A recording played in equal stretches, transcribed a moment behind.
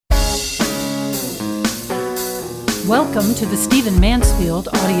Welcome to the Steven Mansfield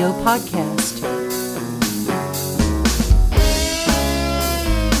audio podcast.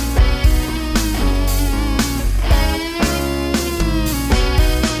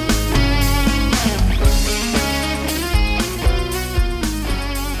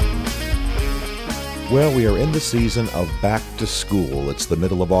 Well, we are in the season of back to school. It's the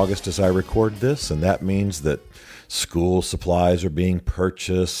middle of August as I record this, and that means that school supplies are being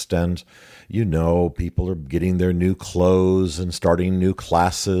purchased and, people are getting their new clothes and starting new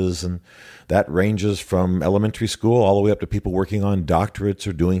classes, and that ranges from elementary school all the way up to people working on doctorates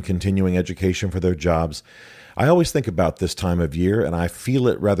or doing continuing education for their jobs. I always think about this time of year, and I feel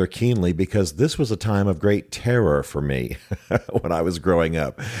it rather keenly because this was a time of great terror for me when I was growing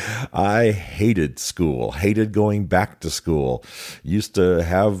up. I hated school, hated going back to school, used to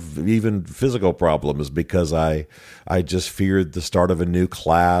have even physical problems because I just feared the start of a new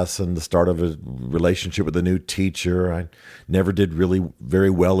class and the start of a relationship with a new teacher. I never did really very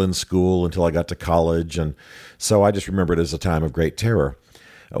well in school until I got to college, and so I just remember it as a time of great terror.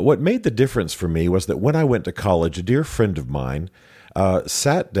 What made the difference for me was that when I went to college, a dear friend of mine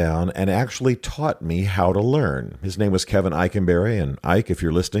sat down and actually taught me how to learn. His name was Kevin Eikenberry, and Ike, if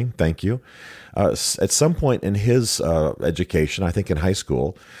you're listening, thank you. At some point in his education, I think in high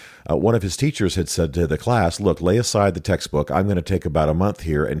school, one of his teachers had said to the class, "Look, lay aside the textbook. I'm going to take about a month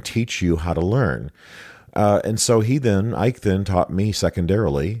here and teach you how to learn." And so Ike then taught me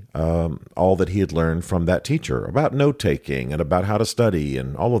secondarily all that he had learned from that teacher about note-taking and about how to study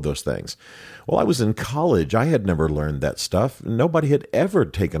and all of those things. Well, I was in college. I had never learned that stuff. Nobody had ever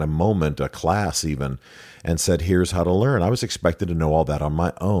taken a class even, and said, "Here's how to learn." I was expected to know all that on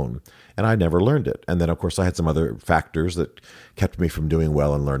my own, and I never learned it. And then, of course, I had some other factors that kept me from doing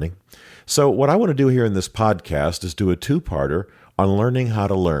well in learning. So what I want to do here in this podcast is do a two-parter on learning how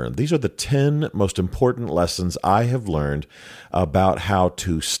to learn. These are the 10 most important lessons I have learned about how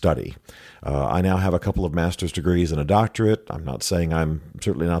to study. I now have a couple of master's degrees and a doctorate. I'm not saying I'm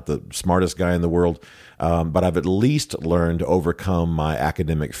certainly not the smartest guy in the world, but I've at least learned to overcome my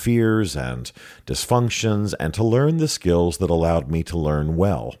academic fears and dysfunctions and to learn the skills that allowed me to learn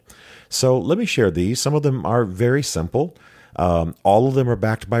well. So let me share these. Some of them are very simple. All of them are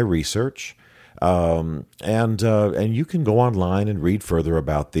backed by research. And you can go online and read further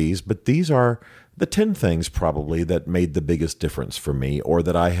about these, but these are the 10 things probably that made the biggest difference for me, or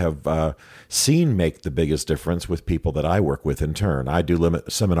that I have seen make the biggest difference with people that I work with in turn. I do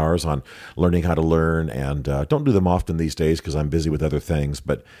seminars on learning how to learn, and don't do them often these days because I'm busy with other things,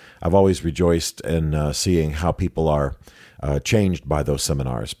 but I've always rejoiced in seeing how people are changed by those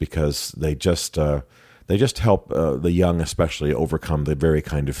seminars, because they just help the young especially overcome the very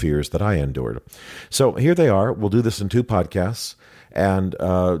kind of fears that I endured. So here they are. We'll do this in 2 podcasts. And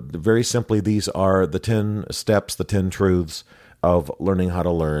very simply, these are the 10 steps, the 10 truths of learning how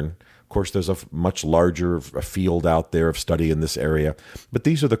to learn. Of course, there's a much larger field out there of study in this area, but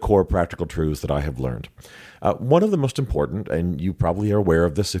these are the core practical truths that I have learned. One of the most important, and you probably are aware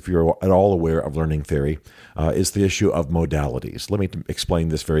of this if you're at all aware of learning theory, is the issue of modalities. Let me explain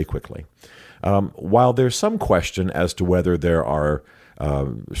this very quickly. While there's some question as to whether there are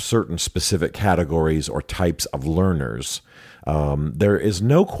certain specific categories or types of learners, there is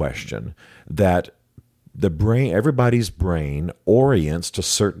no question that everybody's brain orients to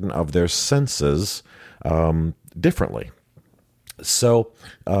certain of their senses differently. So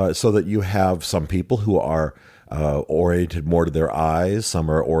that you have some people who are oriented more to their eyes, some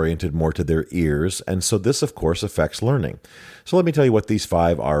are oriented more to their ears, and so this, of course, affects learning. So let me tell you what these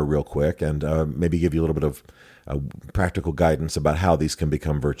 5 are real quick, and maybe give you a little bit of practical guidance about how these can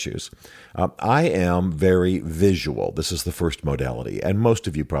become virtues. I am very visual. This is the first modality, and most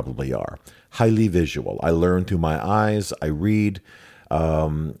of you probably are. Highly visual. I learn through my eyes. I read.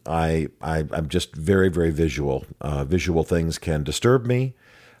 I'm just very, very visual. Visual things can disturb me.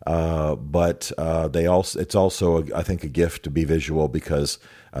 But it's also, I think, a gift to be visual, because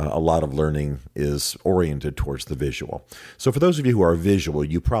a lot of learning is oriented towards the visual. So for those of you who are visual,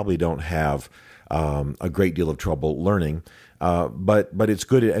 you probably don't have a great deal of trouble learning. But it's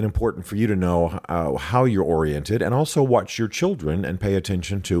good and important for you to know how you're oriented, and also watch your children and pay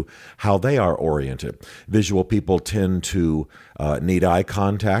attention to how they are oriented. Visual people tend to need eye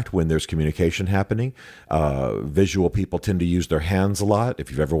contact when there's communication happening. Visual people tend to use their hands a lot. If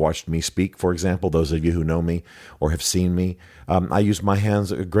you've ever watched me speak, for example, those of you who know me or have seen me, I use my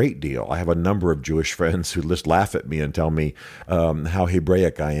hands a great deal. I have a number of Jewish friends who just laugh at me and tell me how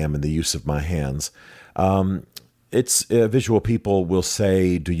Hebraic I am in the use of my hands. It's visual people will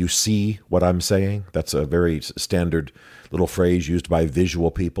say, "Do you see what I'm saying?" That's a very standard little phrase used by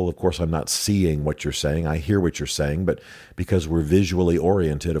visual people. Of course, I'm not seeing what you're saying. I hear what you're saying, but because we're visually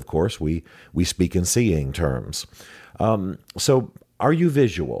oriented, of course, we speak in seeing terms. So are you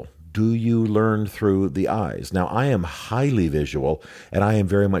visual? Do you learn through the eyes? Now, I am highly visual, and I am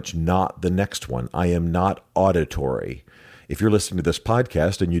very much not the next one. I am not auditory. If you're listening to this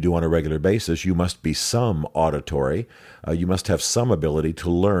podcast, and you do on a regular basis, you must be some auditory. You must have some ability to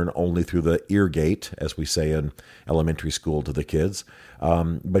learn only through the ear gate, as we say in elementary school to the kids.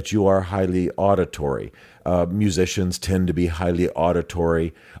 But you are highly auditory. Musicians tend to be highly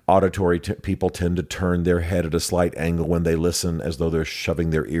auditory. People tend to turn their head at a slight angle when they listen, as though they're shoving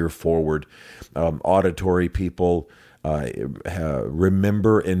their ear forward. Auditory people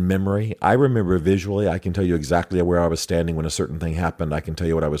remember in memory. I remember visually. I can tell you exactly where I was standing when a certain thing happened. I can tell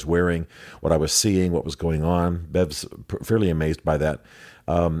you what I was wearing, what I was seeing, what was going on. Bev's fairly amazed by that.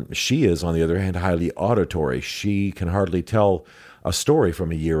 She is, on the other hand, highly auditory. She can hardly tell a story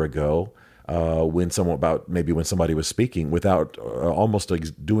from a year ago when somebody was speaking without almost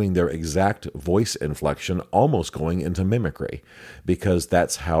doing their exact voice inflection, almost going into mimicry, because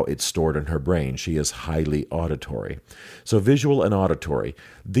that's how it's stored in her brain. She is highly auditory. So visual and auditory,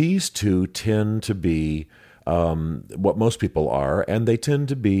 these two tend to be what most people are, and they tend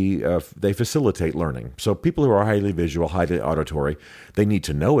to be, they facilitate learning. So people who are highly visual, highly auditory, they need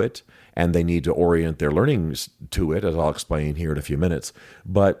to know it, and they need to orient their learnings to it, as I'll explain here in a few minutes.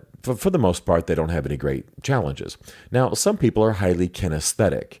 But for the most part, they don't have any great challenges. Now, some people are highly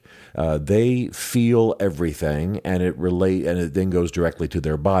kinesthetic. They feel everything, and it then goes directly to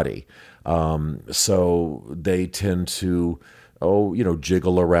their body. So they tend to,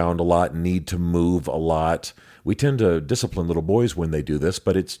 jiggle around a lot, need to move a lot. We tend to discipline little boys when they do this,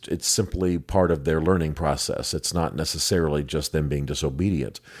 but it's simply part of their learning process. It's not necessarily just them being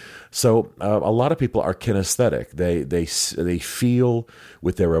disobedient. So a lot of people are kinesthetic. They feel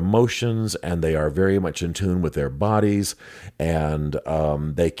with their emotions, and they are very much in tune with their bodies, and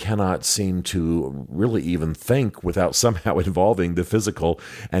they cannot seem to really even think without somehow involving the physical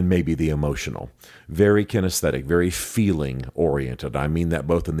and maybe the emotional. Very kinesthetic, very feeling oriented. I mean that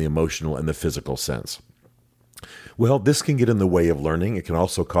both in the emotional and the physical sense. Well, this can get in the way of learning. It can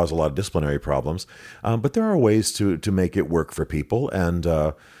also cause a lot of disciplinary problems, but there are ways to make it work for people. And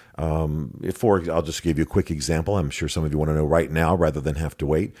I'll just give you a quick example. I'm sure some of you want to know right now rather than have to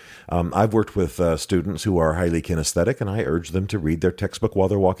wait. I've worked with students who are highly kinesthetic, and I urge them to read their textbook while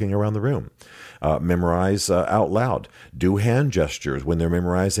they're walking around the room. Memorize out loud. Do hand gestures when they're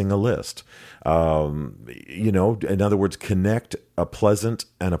memorizing a list. In other words, connect a pleasant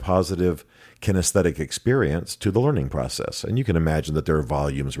and a positive kinesthetic experience to the learning process. And you can imagine that there are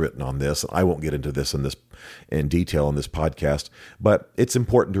volumes written on this. I won't get into this in detail in this podcast, but it's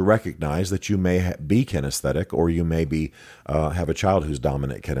important to recognize that you may be kinesthetic, or you may be have a child who's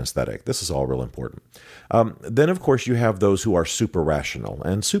dominant kinesthetic. This is all real important. Then, of course, you have those who are super rational,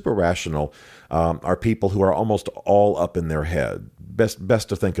 and super rational are people who are almost all up in their head. Best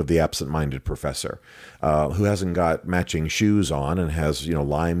to think of the absent-minded professor who hasn't got matching shoes on and has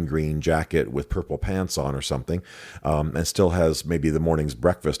lime green jacket with purple pants on or something, and still has maybe the morning's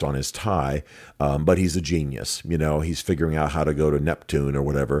breakfast on his tie, but he's a genius. He's figuring out how to go to Neptune or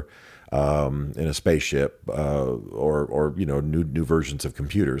whatever in a spaceship, or new versions of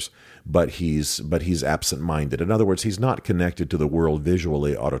computers. But he's absent-minded. In other words, he's not connected to the world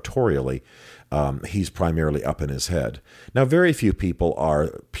visually, auditorially. He's primarily up in his head. Now, very few people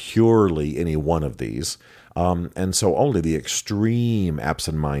are purely any one of these, and so only the extreme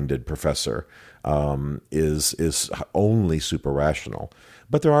absent-minded professor is only super rational.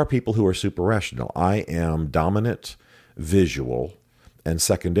 But there are people who are super rational. I am dominant, visual, and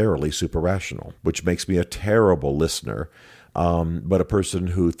secondarily super rational, which makes me a terrible listener, but a person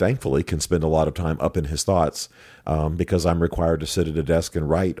who thankfully can spend a lot of time up in his thoughts, because I'm required to sit at a desk and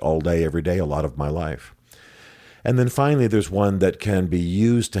write all day, every day, a lot of my life. And then finally, there's one that can be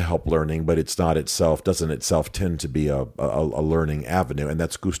used to help learning, but doesn't itself tend to be a learning avenue, and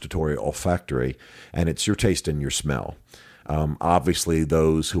that's gustatory olfactory, and it's your taste and your smell. Obviously,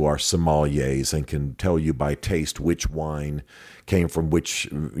 those who are sommeliers and can tell you by taste which wine came from which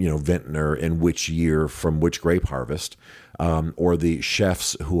vintner in which year from which grape harvest, or the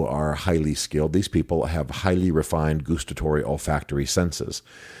chefs who are highly skilled. These people have highly refined gustatory olfactory senses.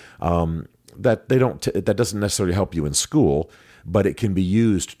 That doesn't necessarily help you in school, but it can be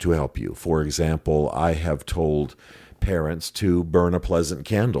used to help you. For example, I have told parents to burn a pleasant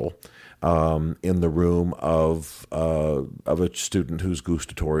candle in the room of a student who's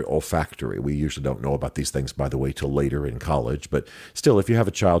gustatory olfactory. We usually don't know about these things, by the way, till later in college. But still, if you have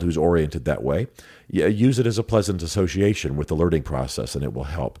a child who's oriented that way, use it as a pleasant association with the learning process, and it will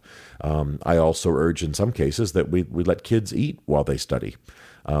help. I also urge in some cases that we let kids eat while they study.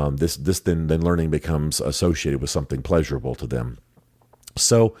 This then learning becomes associated with something pleasurable to them.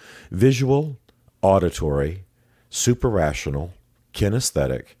 So visual, auditory, suprarational,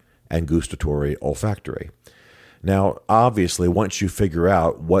 kinesthetic, and gustatory olfactory. Now, obviously, once you figure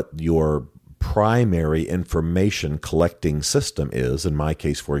out what your primary information collecting system is, in my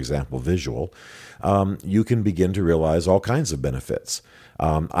case, for example, visual, you can begin to realize all kinds of benefits.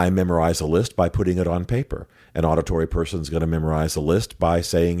 I memorize a list by putting it on paper. An auditory person is going to memorize a list by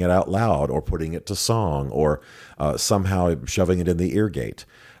saying it out loud or putting it to song or somehow shoving it in the ear gate.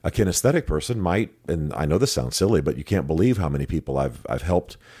 A kinesthetic person might, and I know this sounds silly, but you can't believe how many people I've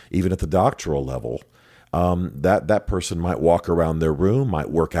helped, even at the doctoral level. That person might walk around their room, might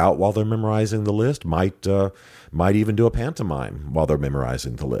work out while they're memorizing the list, might even do a pantomime while they're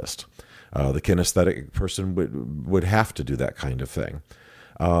memorizing the list. The kinesthetic person would have to do that kind of thing.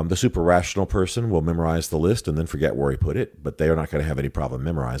 The super rational person will memorize the list and then forget where he put it, but they are not going to have any problem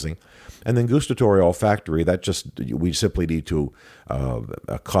memorizing. And then gustatory olfactory, we simply need to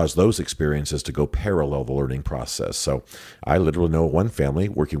cause those experiences to go parallel the learning process. So I literally know one family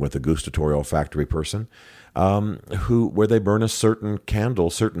working with a gustatory olfactory person where they burn a certain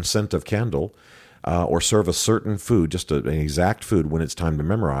scent of candle, or serve a certain food, just an exact food when it's time to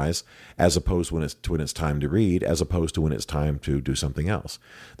memorize, as opposed to when it's time to read, as opposed to when it's time to do something else.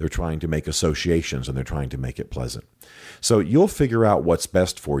 They're trying to make associations and they're trying to make it pleasant. So you'll figure out what's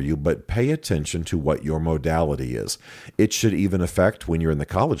best for you, but pay attention to what your modality is. It should even affect, when you're in the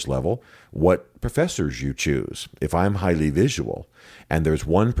college level, what professors you choose. If I'm highly visual, and there's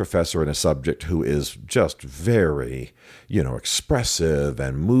one professor in a subject who is just very, expressive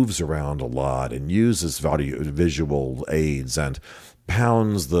and moves around a lot and uses visual aids and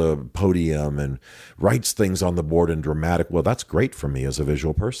pounds the podium and writes things on the board in dramatic, well, that's great for me as a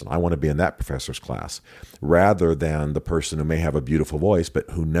visual person. I want to be in that professor's class rather than the person who may have a beautiful voice but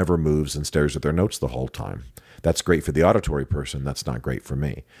who never moves and stares at their notes the whole time. That's great for the auditory person. That's not great for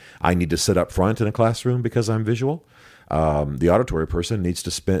me. I need to sit up front in a classroom because I'm visual. The auditory person needs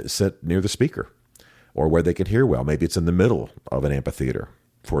to sit near the speaker or where they can hear well. Maybe it's in the middle of an amphitheater,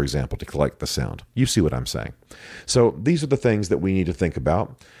 for example, to collect the sound. You see what I'm saying. So these are the things that we need to think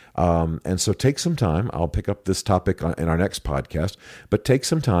about. And so take some time. I'll pick up this topic in our next podcast, but take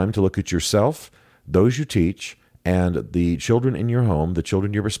some time to look at yourself, those you teach, and the children in your home, the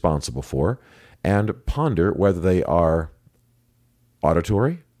children you're responsible for, and ponder whether they are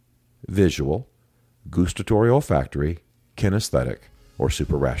auditory, visual, gustatory olfactory, kinesthetic, or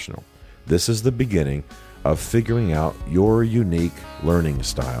suprarational. This is the beginning of figuring out your unique learning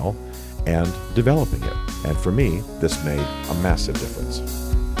style and developing it. And for me, this made a massive difference.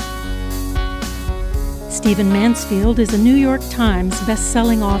 Steven Mansfield is a New York Times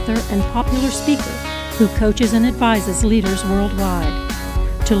best-selling author and popular speaker who coaches and advises leaders worldwide.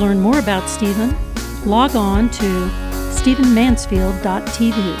 To learn more about Steven, log on to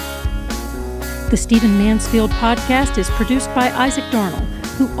stevenmansfield.tv. The Steven Mansfield podcast is produced by Isaac Darnell,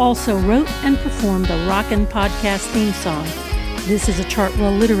 who also wrote and performed the Rockin' Podcast theme song. This is a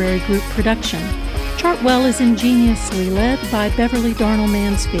Chartwell Literary Group production. Chartwell is ingeniously led by Beverly Darnell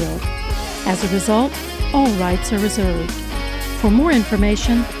Mansfield. As a result, all rights are reserved. For more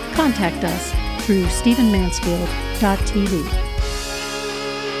information, contact us through stevenmansfield.tv.